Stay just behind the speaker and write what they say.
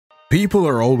People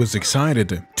are always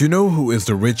excited to know who is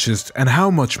the richest and how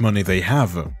much money they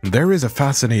have. There is a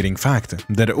fascinating fact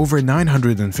that over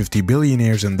 950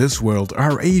 billionaires in this world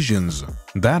are Asians.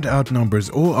 That outnumbers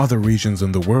all other regions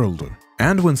in the world.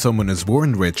 And when someone is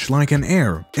born rich, like an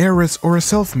heir, heiress, or a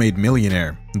self-made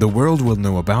millionaire, the world will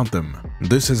know about them.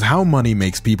 This is how money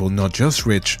makes people not just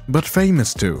rich, but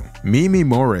famous too. Mimi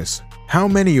Morris. How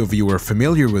many of you are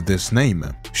familiar with this name?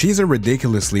 She's a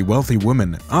ridiculously wealthy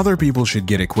woman other people should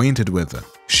get acquainted with.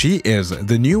 She is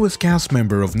the newest cast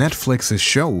member of Netflix's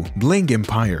show, Bling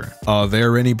Empire. Are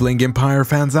there any Bling Empire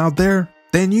fans out there?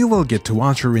 Then you will get to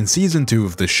watch her in season 2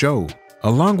 of the show.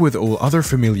 Along with all other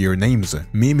familiar names,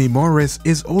 Mimi Morris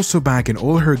is also back in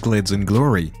all her glitz and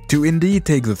glory to indeed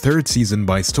take the 3rd season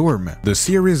by storm. The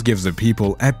series gives the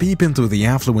people a peep into the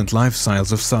affluent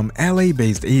lifestyles of some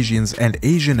LA-based Asians and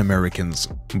Asian Americans.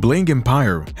 Bling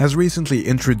Empire has recently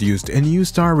introduced a new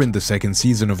star in the 2nd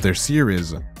season of their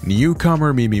series.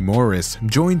 Newcomer Mimi Morris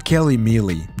joined Kelly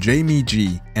Mealy, Jamie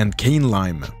G, and Kane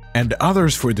Lime and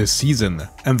others for this season,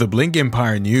 and the Bling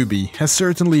Empire newbie has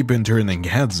certainly been turning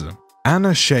heads.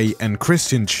 Anna Shea and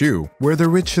Christian Chu were the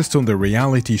richest on the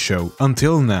reality show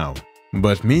until now.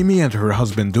 But Mimi and her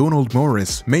husband Donald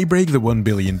Morris may break the $1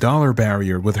 billion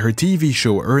barrier with her TV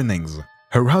show earnings.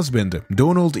 Her husband,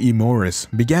 Donald E. Morris,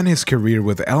 began his career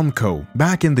with Elmco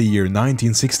back in the year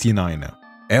 1969.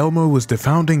 Elmo was the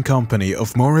founding company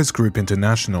of Morris Group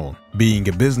International, being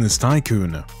a business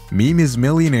tycoon. Mimi's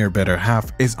millionaire better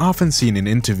half is often seen in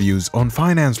interviews on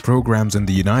finance programs in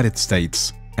the United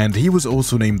States. And he was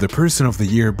also named the Person of the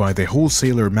Year by the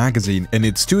Wholesaler magazine in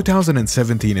its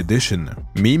 2017 edition.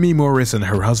 Mimi Morris and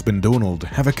her husband Donald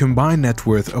have a combined net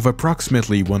worth of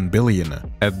approximately $1 billion.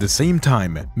 At the same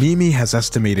time, Mimi has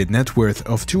estimated net worth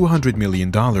of $200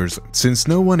 million, since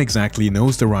no one exactly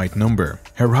knows the right number.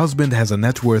 Her husband has a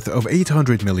net worth of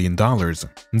 $800 million.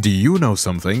 Do you know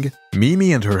something?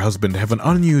 Mimi and her husband have an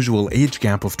unusual age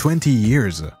gap of 20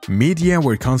 years. Media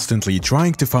were constantly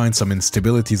trying to find some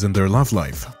instabilities in their love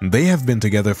life. They have been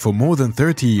together for more than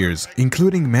 30 years,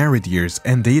 including married years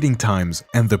and dating times,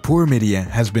 and the poor media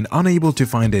has been unable to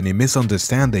find any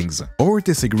misunderstandings or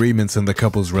disagreements in the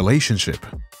couple's relationship.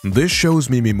 This shows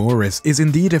Mimi Morris is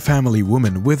indeed a family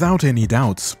woman without any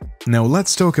doubts. Now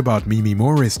let's talk about Mimi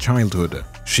Morris' childhood.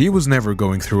 She was never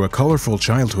going through a colorful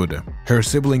childhood. Her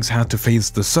siblings had to face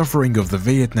the suffering of the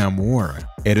Vietnam War.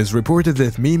 It is reported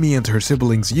that Mimi and her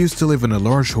siblings used to live in a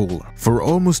large hole for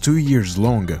almost 2 years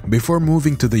long before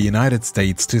moving to the United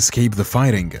States to escape the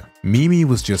fighting. Mimi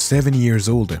was just 7 years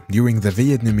old during the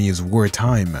Vietnamese War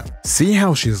time. See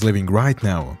how she's living right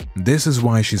now. This is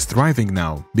why she's thriving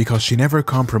now, because she never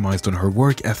compromised on her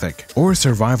work ethic or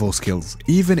survival skills,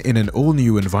 even in an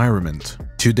all-new environment.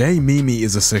 Today, Mimi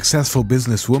is a successful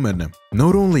businesswoman.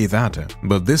 Not only that,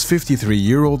 but this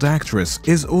 53-year-old actress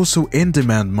is also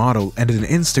in-demand model and an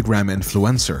Instagram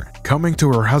influencer. Coming to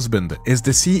her husband is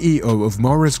the CEO of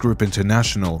Morris Group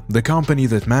International, the company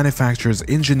that manufactures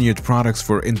engineered products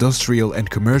for industrial and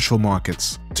commercial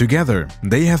markets. Together,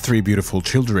 they have 3 beautiful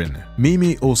children.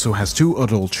 Mimi also has 2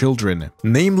 adult children,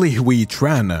 namely Hui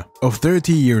Tran, of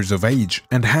 30 years of age,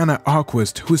 and Hannah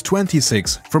Aquist, who's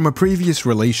 26, from a previous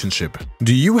relationship.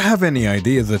 Do you have any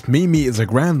idea that Mimi is a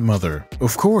grandmother?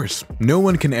 Of course, no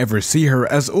one can ever see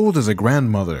her as old as a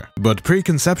grandmother. But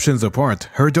preconceptions apart,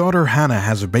 her daughter Hannah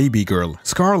has a baby girl,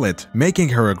 Scarlett, making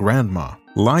her a grandma.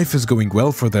 Life is going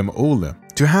well for them all.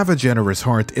 To have a generous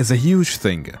heart is a huge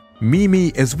thing. Mimi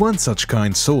is one such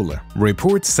kind soul.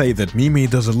 Reports say that Mimi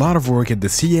does a lot of work at the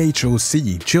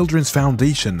CHOC Children's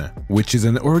Foundation, which is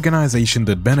an organization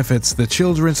that benefits the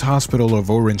Children's Hospital of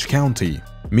Orange County.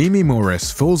 Mimi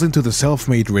Morris falls into the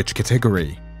self-made rich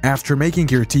category. After making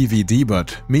her TV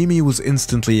debut, Mimi was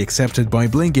instantly accepted by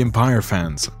Bling Empire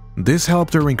fans. This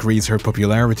helped her increase her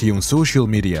popularity on social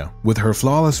media with her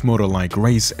flawless model-like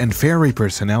grace and fairy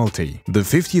personality. The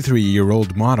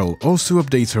 53-year-old model also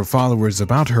updates her followers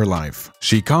about her life.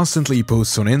 She constantly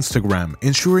posts on Instagram,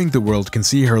 ensuring the world can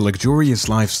see her luxurious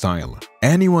lifestyle.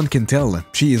 Anyone can tell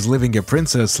she is living a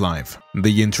princess life.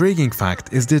 The intriguing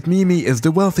fact is that Mimi is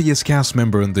the wealthiest cast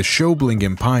member on the show Bling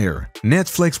Empire.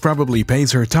 Netflix probably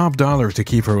pays her top dollar to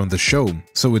keep her on the show,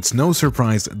 so it's no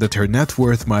surprise that her net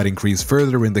worth might increase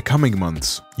further in the coming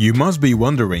months. You must be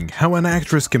wondering how an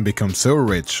actress can become so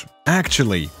rich.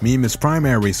 Actually, Mimi's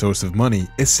primary source of money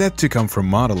is said to come from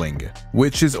modeling,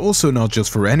 which is also not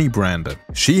just for any brand.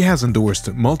 She has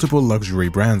endorsed multiple luxury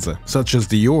brands such as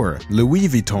Dior, Louis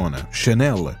Vuitton,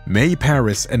 Chanel, May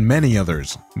Paris, and many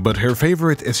others. But her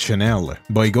favorite is Chanel.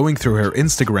 By going through her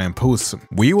Instagram posts,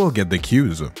 we will get the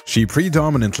cues. She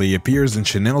predominantly appears in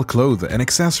Chanel clothes and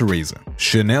accessories.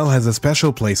 Chanel has a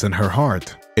special place in her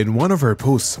heart. In one of her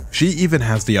posts, she even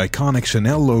has the iconic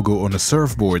Chanel logo on a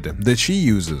surfboard that she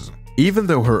uses. Even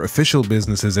though her official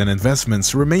businesses and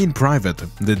investments remain private,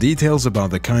 the details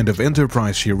about the kind of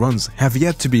enterprise she runs have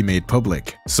yet to be made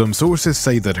public. Some sources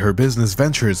say that her business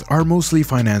ventures are mostly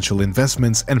financial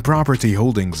investments and property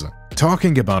holdings.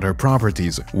 Talking about her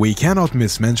properties, we cannot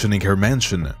miss mentioning her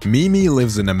mansion. Mimi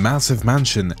lives in a massive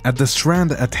mansion at the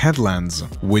Strand at Headlands,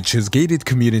 which is a gated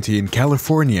community in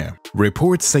California.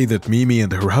 Reports say that Mimi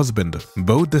and her husband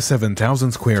bought the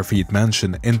 7,000 square feet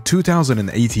mansion in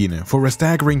 2018 for a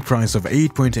staggering price of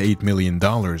 $8.8 million.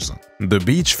 The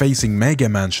beach-facing mega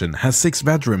mansion has 6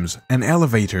 bedrooms, an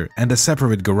elevator, and a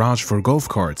separate garage for golf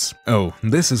carts. Oh,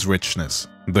 this is richness.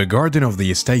 The garden of the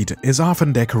estate is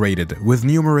often decorated with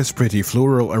numerous pretty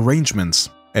floral arrangements.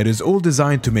 It is all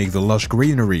designed to make the lush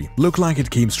greenery look like it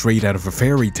came straight out of a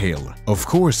fairy tale. Of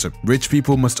course, rich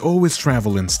people must always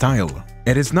travel in style.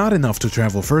 It is not enough to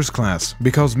travel first class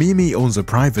because Mimi owns a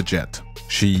private jet.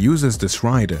 She uses this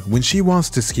ride when she wants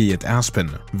to ski at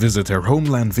Aspen, visit her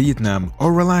homeland Vietnam,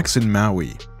 or relax in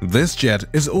Maui. This jet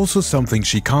is also something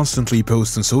she constantly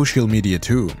posts on social media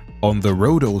too. On the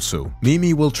road also,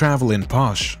 Mimi will travel in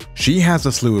posh. She has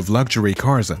a slew of luxury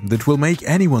cars that will make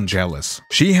anyone jealous.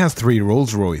 She has 3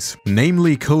 Rolls-Royce,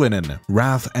 namely Cullinan,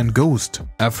 Wrath and Ghost,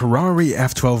 a Ferrari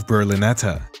F12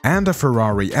 Berlinetta, and a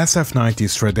Ferrari SF90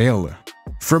 Stradale.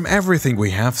 From everything we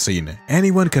have seen,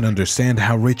 anyone can understand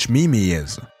how rich Mimi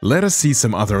is. Let us see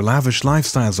some other lavish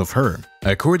lifestyles of her.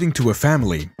 According to a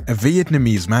family, a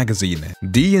Vietnamese magazine,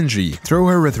 D&G threw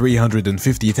her a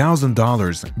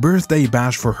 $350,000 birthday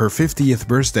bash for her 50th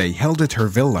birthday held at her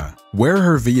villa, where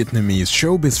her Vietnamese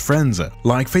showbiz friends,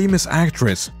 like famous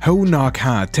actress Ho Ngoc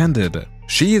Ha, attended.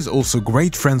 She is also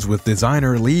great friends with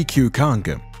designer Lee Kyu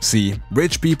Kang. See,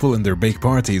 rich people and their big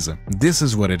parties, this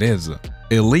is what it is.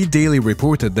 Elite Daily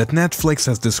reported that Netflix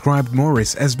has described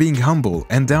Morris as being humble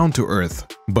and down-to-earth.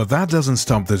 But that doesn't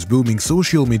stop this booming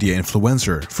social media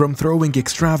influencer from throwing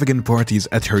extravagant parties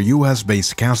at her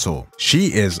US-based castle. She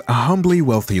is a humbly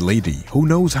wealthy lady who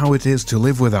knows how it is to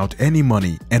live without any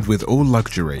money and with all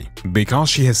luxury. Because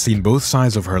she has seen both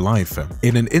sides of her life.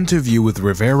 In an interview with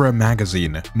Rivera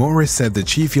magazine, Morris said that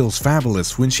she feels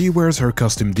fabulous when she wears her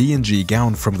custom D&G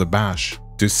gown from the bash.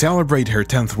 To celebrate her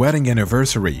 10th wedding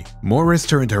anniversary, Morris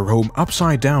turned her home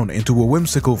upside down into a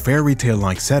whimsical fairy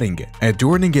tale-like setting,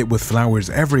 adorning it with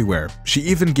flowers everywhere. She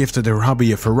even gifted her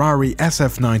hubby a Ferrari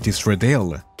SF90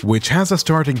 Stradale, which has a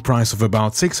starting price of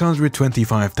about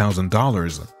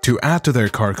 $625,000, to add to their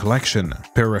car collection,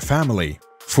 per a family.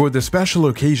 For the special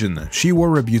occasion, she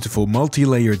wore a beautiful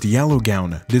multi-layered yellow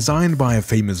gown designed by a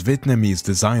famous Vietnamese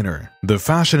designer. The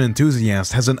fashion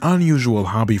enthusiast has an unusual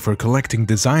hobby for collecting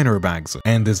designer bags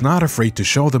and is not afraid to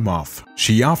show them off.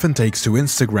 She often takes to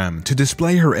Instagram to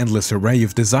display her endless array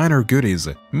of designer goodies,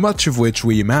 much of which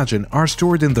we imagine are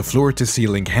stored in the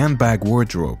floor-to-ceiling handbag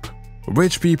wardrobe.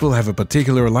 Rich people have a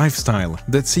particular lifestyle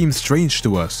that seems strange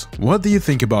to us. What do you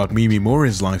think about Mimi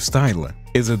Morris' lifestyle?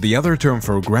 Is it the other term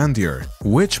for grandeur?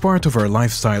 Which part of her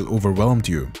lifestyle overwhelmed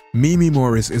you? Mimi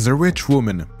Morris is a rich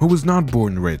woman who was not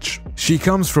born rich. She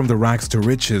comes from the rags to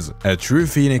riches, a true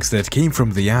phoenix that came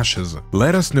from the ashes.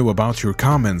 Let us know about your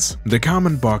comments. The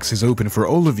comment box is open for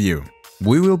all of you.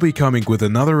 We will be coming with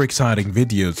another exciting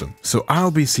videos, so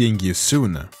I'll be seeing you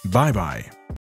soon. Bye bye.